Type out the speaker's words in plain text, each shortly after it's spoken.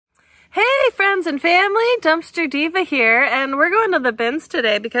Hey friends and family, Dumpster Diva here, and we're going to the bins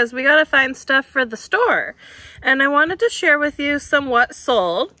today because we gotta find stuff for the store. And I wanted to share with you some what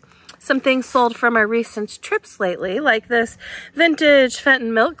sold. Some things sold from our recent trips lately, like this vintage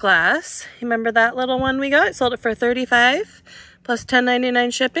Fenton milk glass. You remember that little one we got? Sold it for $35 plus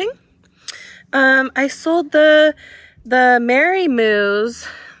 $10.99 shipping. I sold the Mary Moose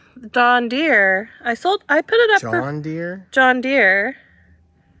John Deere. I put it up John Deere? John Deere.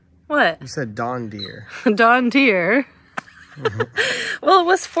 What? You said Don Deere. Don Deere. Well, it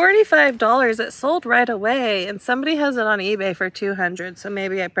was $45. It sold right away, and somebody has it on eBay for $200, so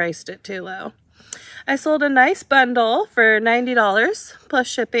maybe I priced it too low. I sold a nice bundle for $90 plus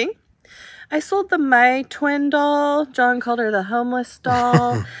shipping. I sold the My Twin doll. John called her the homeless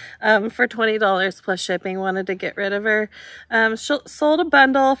doll for $20 plus shipping. Wanted to get rid of her. Sold a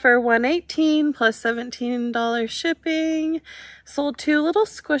bundle for $118 plus $17 shipping. Sold two little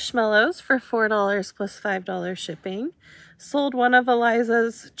Squishmallows for $4 plus $5 shipping. Sold one of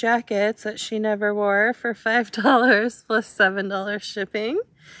Eliza's jackets that she never wore for $5 plus $7 shipping.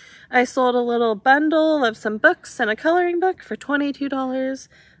 I sold a little bundle of some books and a coloring book for $22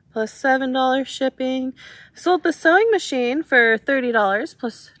 plus $7 shipping. Sold the sewing machine for $30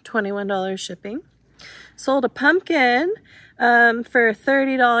 plus $21 shipping. Sold a pumpkin for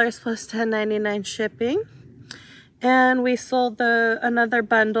 $30 plus $10.99 shipping. And we sold another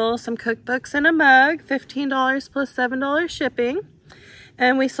bundle, some cookbooks and a mug, $15 plus $7 shipping.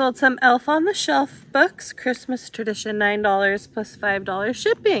 And we sold some Elf on the Shelf books, Christmas tradition, $9 plus $5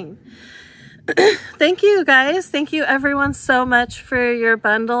 shipping. Thank you guys. Thank you everyone so much for your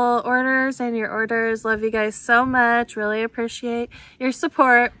bundle orders and your orders. Love you guys so much. Really appreciate your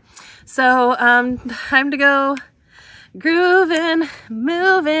support. So time to go grooving,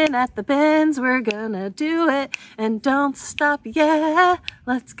 moving at the bins. We're gonna do it and don't stop. Yeah,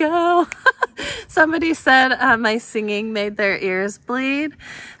 let's go. Somebody said my singing made their ears bleed,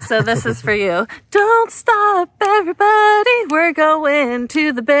 so this is for you. Don't stop, everybody. We're going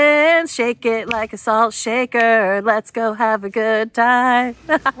to the bins. Shake it like a salt shaker. Let's go have a good time.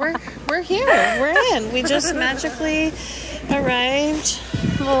 We're here. We're in. We just magically arrived.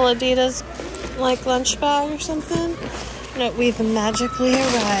 Little Adidas like lunch bag or something. No, we've magically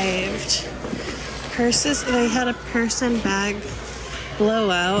arrived. Purses. They had a purse and bag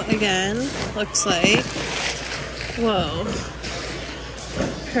blowout again, looks like. Whoa.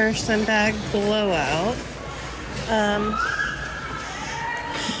 Purse and bag blowout.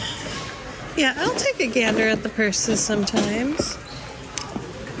 Yeah, I'll take a gander at the purses sometimes.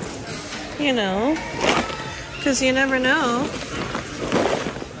 You know, because you never know.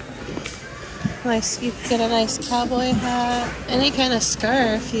 Nice, you could get a nice cowboy hat, any kind of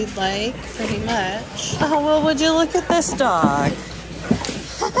scarf you'd like, pretty much. Oh, well, would you look at this dog?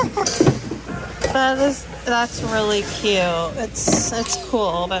 That's really cute. It's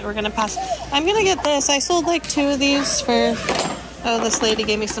cool, but we're gonna pass. I'm gonna get this. I sold like two of these for, oh, this lady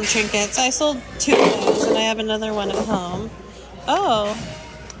gave me some trinkets. I sold two of those, and I have another one at home. Oh,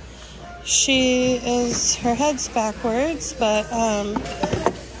 her head's backwards, but,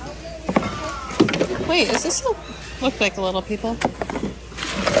 wait, is this look like a Little People?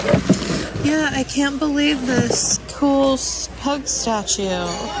 Yeah, I can't believe this cool pug statue.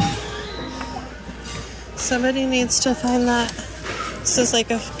 Somebody needs to find that. This is like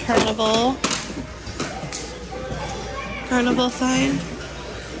a carnival find.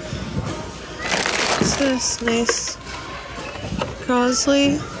 What's this? Nice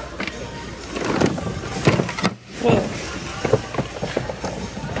Crosley. Whoa.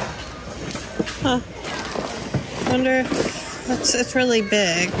 Huh. Wonder, it's really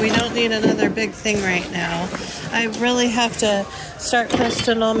big. We don't need another big thing right now. I really have to start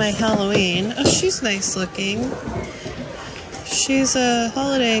posting all my Halloween. Oh, she's nice looking. She's a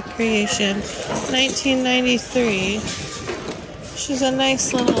holiday creation, 1993. She's a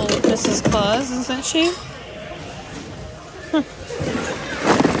nice little Mrs. Claus, isn't she? Huh.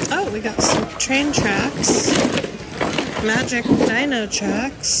 Oh, we got some train tracks. Magic dino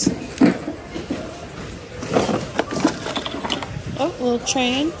tracks. Oh, little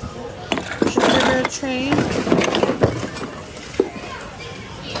train. Sugar train.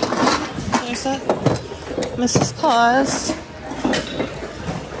 There's that Mrs. Claus.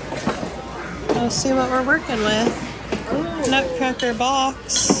 Let's see what we're working with. Nutcracker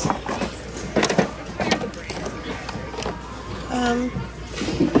box.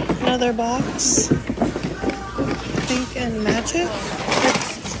 Another box. Pink and magic.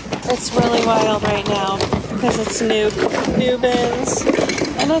 It's really wild right now because it's new bins,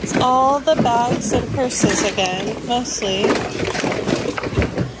 and it's all the bags and purses again, mostly.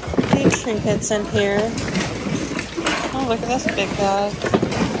 Hey trinkets in here. Oh, look at this big bag.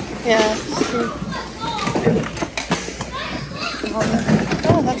 Yeah.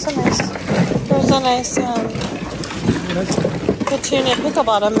 Oh, that's a nice. There's a nice petunia pickle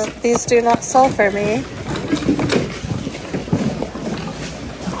bottom that these do not sell for me.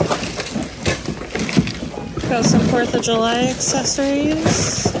 Got some 4th of July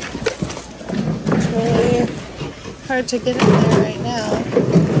accessories. It's really hard to get in there right now.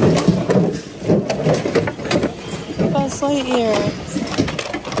 Buzz Lightyear.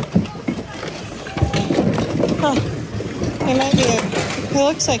 Huh. He might be. He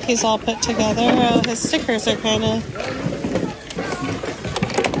looks like he's all put together. Oh, his stickers are kind of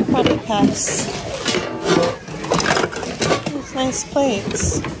probably past. These nice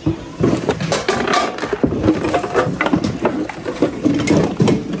plates.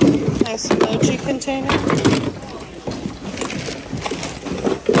 Nice emoji container.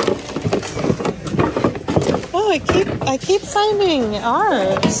 Oh, I keep finding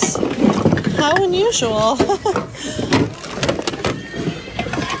ours. How unusual.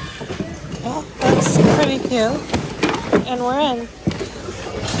 Well, that's pretty cute. And we're in.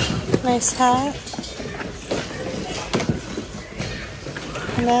 Nice hat.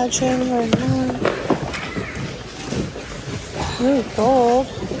 Imagine we're in. Ooh, gold.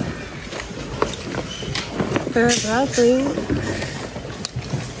 Bear Bradley.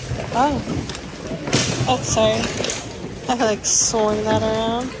 Oh. Oh, sorry. I like swung that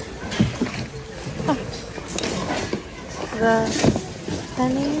around. Huh. The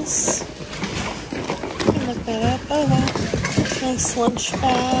pennies. Look that up. Oh, wow. Nice lunch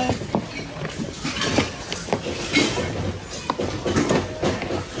bag.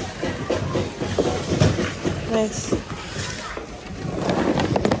 Nice.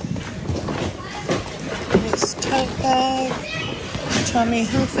 Nice tote bag. Tommy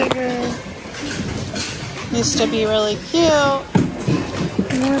Hilfiger. Used to be really cute.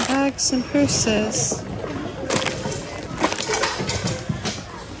 More bags and purses.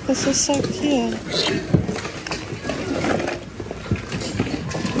 This is so cute.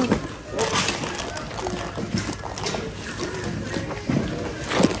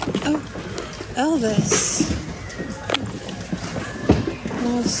 Oh, Elvis.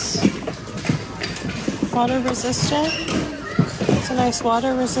 Nice. Water resistant. It's a nice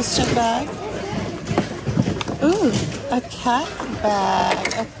water resistant bag. Ooh, a cat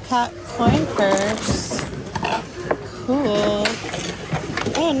bag, a cat coin purse. Cool.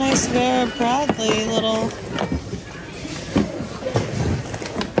 Oh, nice Vera Bradley little.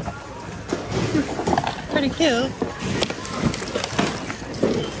 Pretty cute.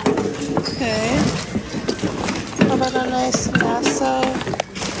 Okay. How about a nice NASA?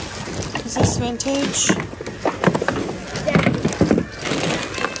 Is this vintage?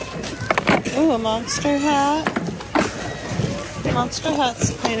 Ooh, a monster hat. Monster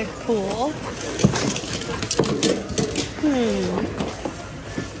hat's kind of cool.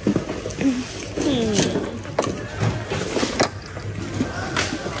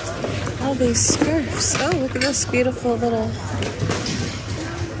 All these scarves. Oh, look at this beautiful little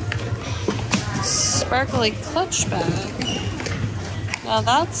sparkly clutch bag. Now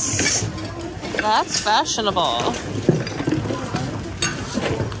that's fashionable.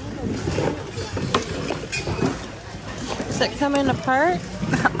 Is it coming apart?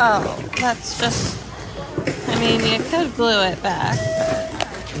 Oh, that's just, I mean, you could glue it back.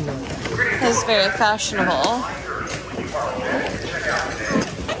 It's very fashionable.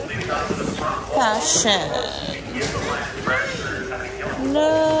 Fashion.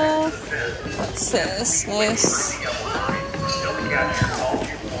 No. What's this? Nice.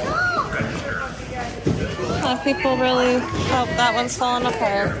 People really hope that one's falling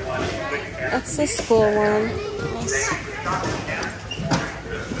apart. That's this cool one. Nice.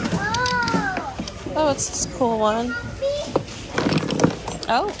 Oh, it's this cool one.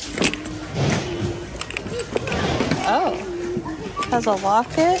 Oh. Oh. Has a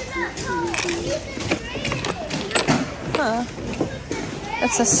locket. Huh.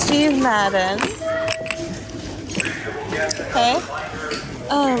 It's a Steve Madden. Okay.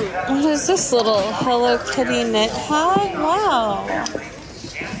 What is this little Hello Kitty knit hat? Wow.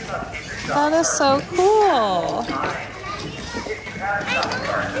 That is so cool.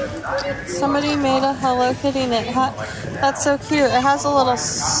 Somebody made a Hello Kitty knit hat. That's so cute. It has a little,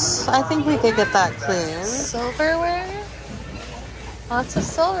 I think we could get that clean. Silverware? Lots of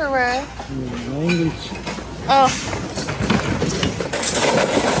silverware. Oh.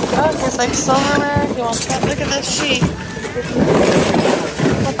 Oh, there's like silverware. You want that? Look at this sheet.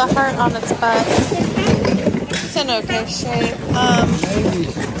 With a heart on its butt. It's in okay shape.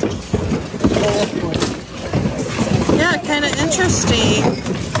 interesting.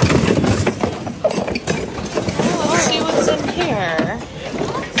 Oh, let's see what's in here.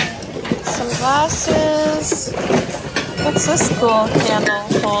 Some glasses. What's this cool candle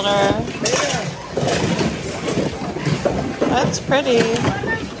holder? That's pretty.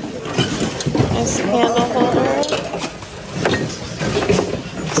 Nice candle holder.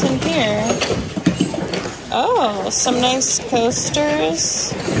 What's in here? Oh, some nice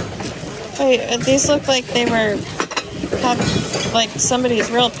coasters. Wait, these look like they have like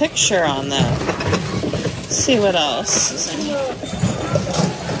somebody's real picture on them. Let's see what else is in here.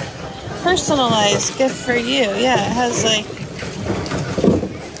 Personalized gift for you. Yeah, it has like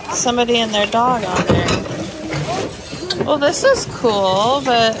somebody and their dog on there. Well, this is cool,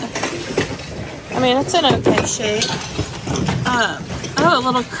 but I mean, it's in okay shape. Oh, a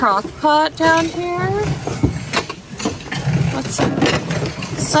little crock pot down here. What's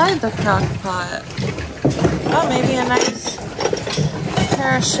inside the crock pot? Oh, maybe a nice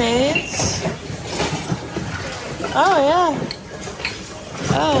pair of shades. Oh, yeah.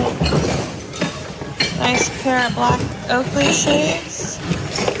 Oh. Nice pair of black Oakley shades.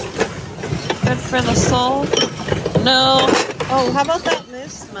 Good for the soul. No. Oh, how about that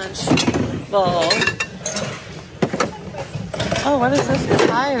Moose Munch bowl? Oh, what is this?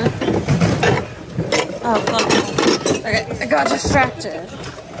 Tire. Oh, look. Okay, I got distracted.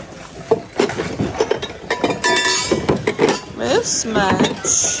 Moose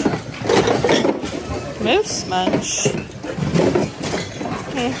Munch. Moose Munch.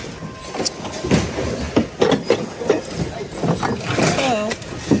 Okay. Oh,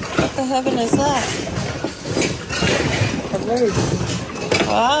 what the heaven is that?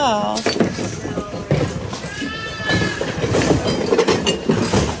 Wow.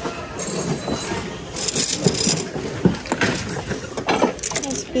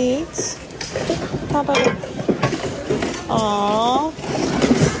 Nice beads. How about it? Aww.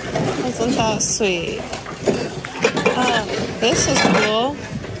 Isn't that sweet? This is cool.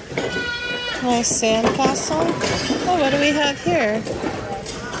 Nice sandcastle. Oh, what do we have here?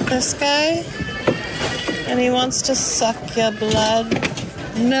 This guy? And he wants to suck your blood.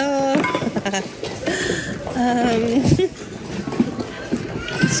 No.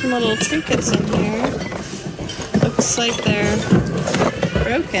 Some little trinkets in here. Looks like they're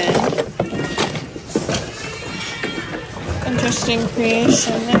broken. Interesting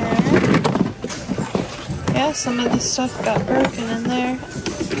creation there. Yeah, some of the stuff got broken in there.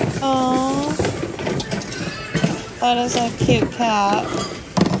 Oh, that is a cute cat.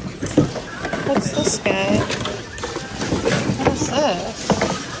 What's this guy? What is this?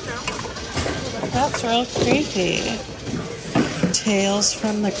 That's real creepy. Tales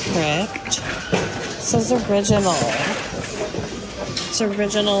from the Crypt. This is original. It's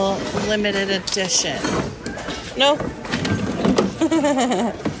original limited edition. Nope.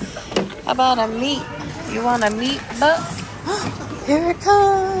 How about a meat? You want a meat butt? Here it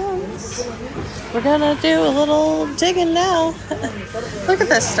comes. We're gonna do a little digging now. Look at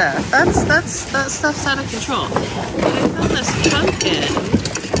this stuff. That stuff's out of control. But I found this pumpkin.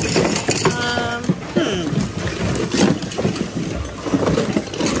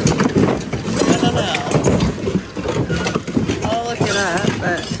 I don't know. I'll look it up,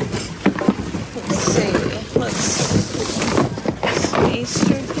 but let's see. Some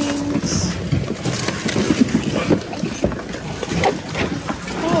Easter things.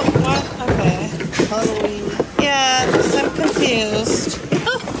 Oh, what? Okay. Halloween. Yeah, I'm confused.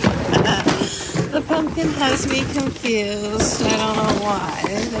 The pumpkin has me confused. I don't know why.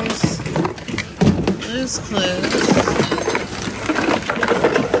 There's Blue's Clues.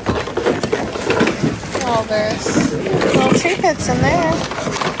 Oh, there's little trinkets in there.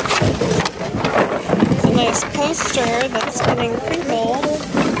 There's a nice poster that's getting crinkled.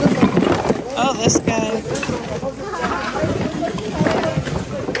 Oh, this guy.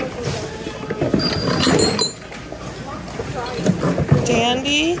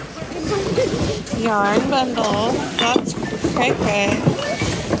 Dandy yarn bundle. That's cray-cray.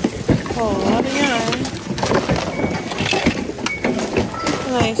 Oh, a lot of yarn.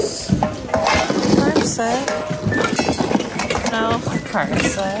 Nice card set. No, a card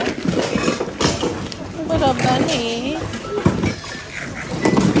set. A little bunny.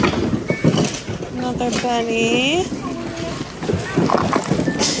 Another bunny.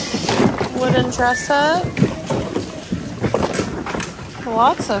 Wooden dress up.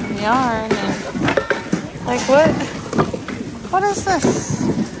 Lots of yarn and like what is this?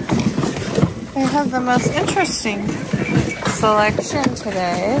 They have the most interesting selection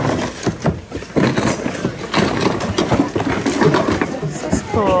today. This is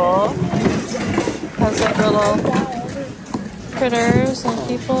cool. Has like little critters and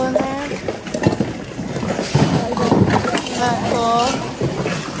people in there. Isn't that cool?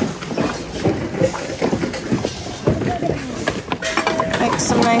 Make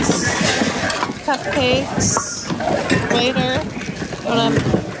some nice cupcakes later. I'm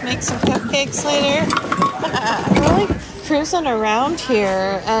gonna make some cupcakes later. I'm really cruising around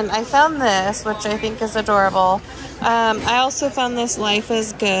here, and I found this, which I think is adorable. I also found this Life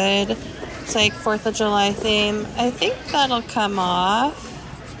is Good. It's like 4th of July theme. I think that'll come off.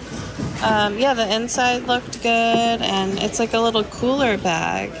 Yeah, the inside looked good, and it's like a little cooler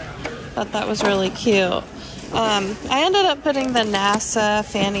bag. Thought that was really cute. I ended up putting the NASA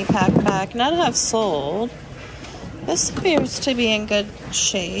fanny pack back. None have sold. This appears to be in good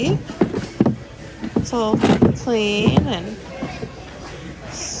shape. It's all clean and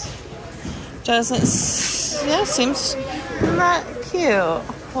doesn't, yeah, seems not cute.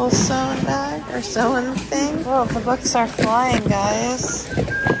 Little sewing bag or sewing thing. Oh, the books are flying, guys.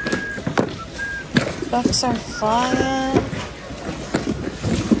 Books are flying.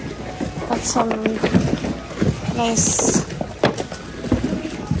 Got some nice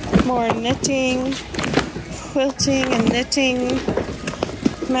more knitting, quilting and knitting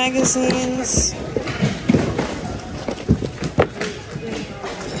magazines.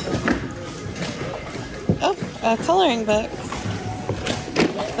 Oh, a coloring book.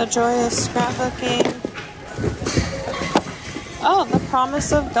 The Joy of Scrapbooking. Oh, The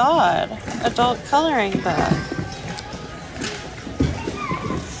Promise of God. Adult coloring book.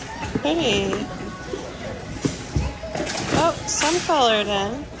 Pretty. Oh, some colored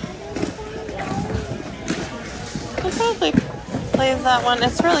in. I'll probably leave that one.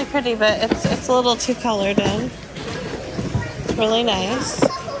 It's really pretty, but it's a little too colored in. It's really nice.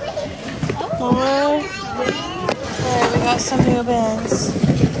 More. There, we got some new bins.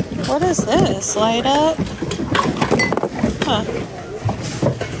 What is this? Light up? Huh.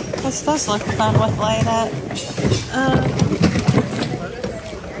 This does look fun with light up.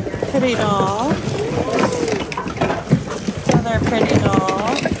 Pretty doll. Another pretty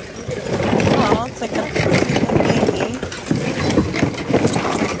doll. Oh, it's like a baby.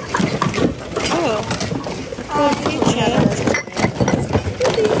 Oh, a keychain.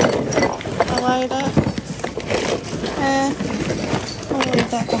 A light up. We'll leave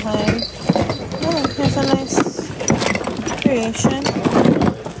that behind. Oh, here's a nice creation.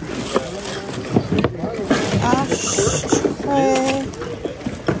 Ashtray.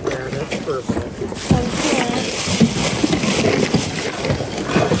 And here.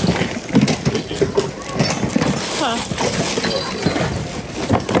 Huh.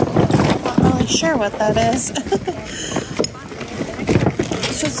 Not really sure what that is.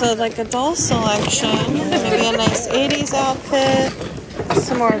 It's just like a doll selection. Maybe a nice 80s outfit.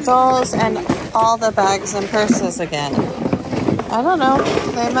 Some more dolls and all the bags and purses again. I don't know.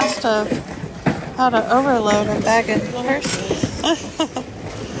 They must have had an overload of bag and purses.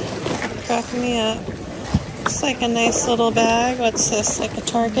 Crack me up. Looks like a nice little bag. What's this? Like a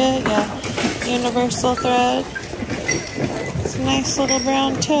Target? Yeah. Universal thread. It's a nice little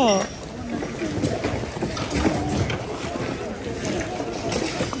brown tote.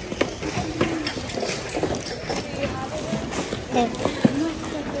 There.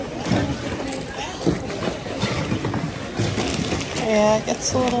 Yeah, it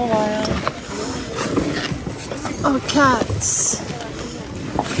gets a little wild. Oh, cats.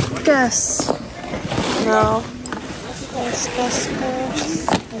 Guess. No. Let's guess first.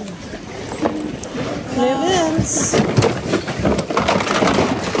 New bins.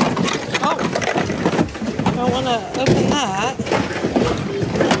 Oh. Don't want to open that.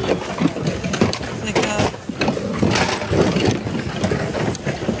 Like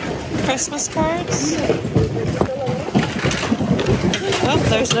Christmas cards. Oh,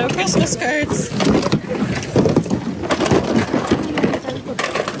 there's no Christmas cards.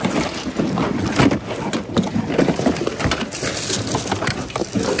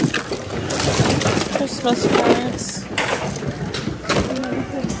 Christmas cards.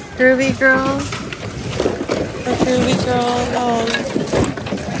 Groovy Girl. The Groovy Girl,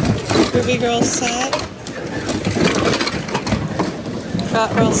 Groovy Girl set. Got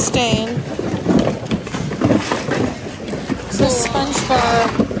real stain. So SpongeBob.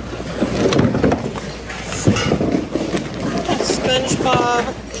 SpongeBob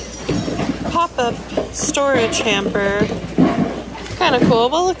pop-up storage hamper. Kind of cool.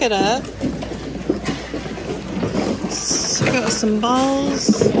 We'll look it up. Got some balls.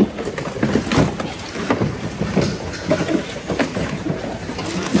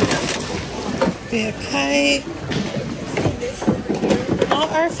 Be a kite. All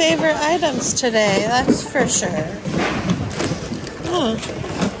our favorite items today, that's for sure. Huh.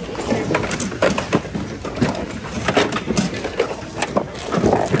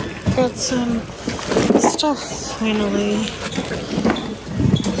 Got some stuff finally.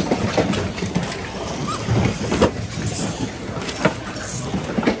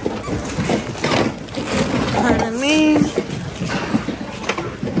 Pardon me.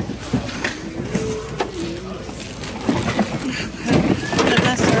 Didn't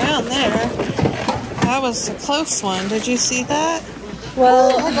mess around there. That was a close one. Did you see that?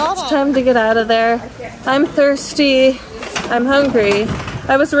 Well, it's time to get out of there. I'm thirsty. I'm hungry.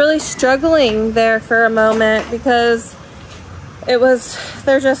 I was really struggling there for a moment because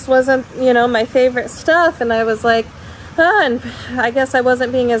there just wasn't, you know, my favorite stuff, and I was like, and I guess I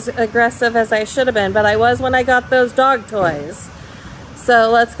wasn't being as aggressive as I should have been, but I was when I got those dog toys.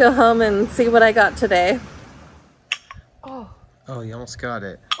 So let's go home and see what I got today. Oh, you almost got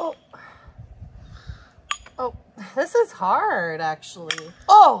it. Oh, this is hard, actually.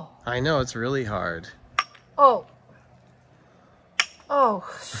 Oh! I know, it's really hard. Oh,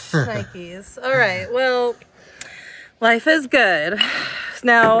 shnikes. All right, well, life is good.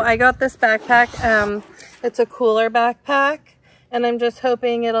 Now, I got this backpack. It's a cooler backpack, and I'm just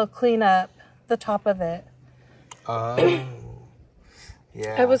hoping it'll clean up the top of it. Oh,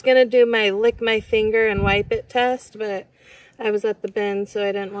 yeah. I was going to do my lick my finger and wipe it test, but I was at the bin, so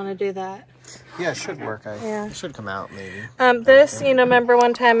I didn't want to do that. Yeah, it should work. It should come out, maybe. This, you know, remember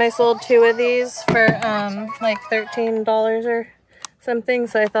one time I sold 2 of these for, like $13 or something,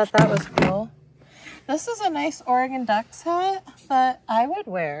 so I thought that was cool. This is a nice Oregon Ducks hat that I would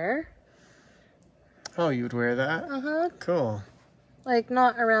wear. Oh, you would wear that? Uh-huh. Cool. Like,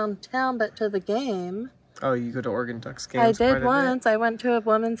 not around town, but to the game. Oh, you go to Oregon Ducks games? I did once. I went to a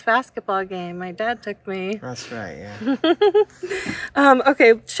women's basketball game. My dad took me. That's right, yeah.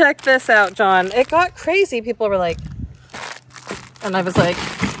 Okay, check this out, John. It got crazy. People were like, and I was like,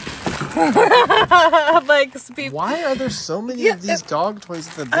 why are there so many of these dog toys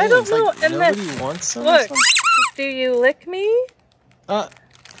at the bins? I don't know. Like, and nobody then, wants some? Look, do you lick me?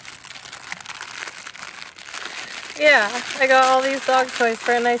 Yeah, I got all these dog toys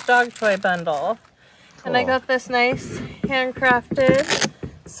for a nice dog toy bundle. Cool. And I got this nice handcrafted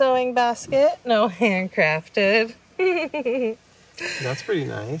sewing basket. No, handcrafted. That's pretty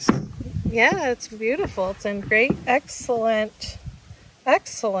nice. Yeah, it's beautiful. It's in great, excellent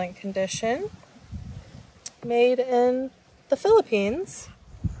condition. Made in the Philippines.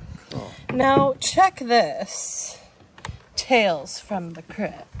 Cool. Now, check this. Tales from the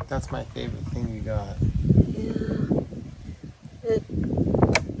Crypt. That's my favorite thing you got. Yeah. It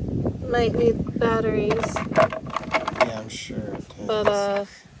might need batteries. Yeah, I'm sure it is. But,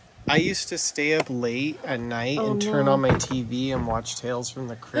 I used to stay up late at night and turn on my TV and watch Tales from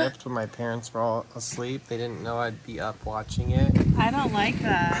the Crypt when my parents were all asleep. They didn't know I'd be up watching it. I don't like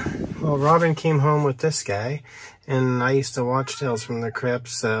that. Well, Robin came home with this guy, and I used to watch Tales from the Crypt,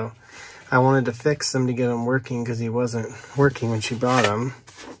 so I wanted to fix him to get him working because he wasn't working when she brought him.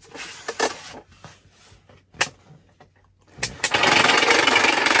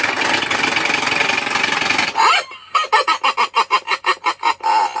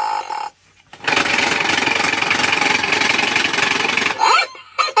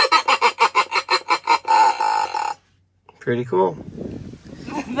 Pretty cool.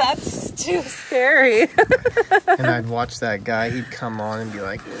 That's too scary. And I'd watch that guy. He'd come on and be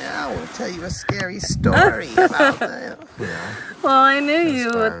like, "Now we'll tell you a scary story about that." Yeah. Well, I knew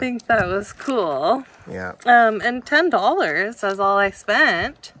you would think that was cool. Yeah. And $10 is all I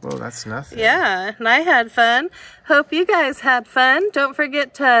spent. Well, that's nothing. Yeah, and I had fun. Hope you guys had fun. Don't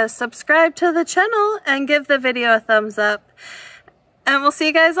forget to subscribe to the channel and give the video a thumbs up. And we'll see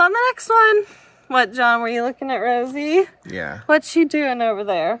you guys on the next one. What, John, were you looking at Rosie? Yeah. What's she doing over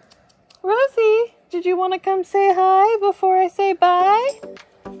there? Rosie, did you want to come say hi before I say bye?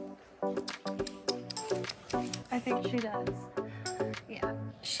 I think she does. Yeah,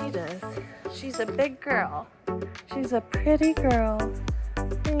 she does. She's a big girl. She's a pretty girl.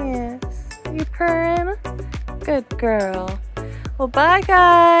 Yes. You purring? Good girl. Well, bye,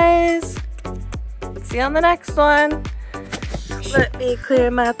 guys. See you on the next one. Let me clear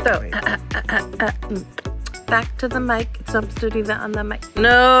my throat. Back to the mic. It's supposed to do that on the mic.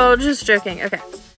 No, just joking. Okay.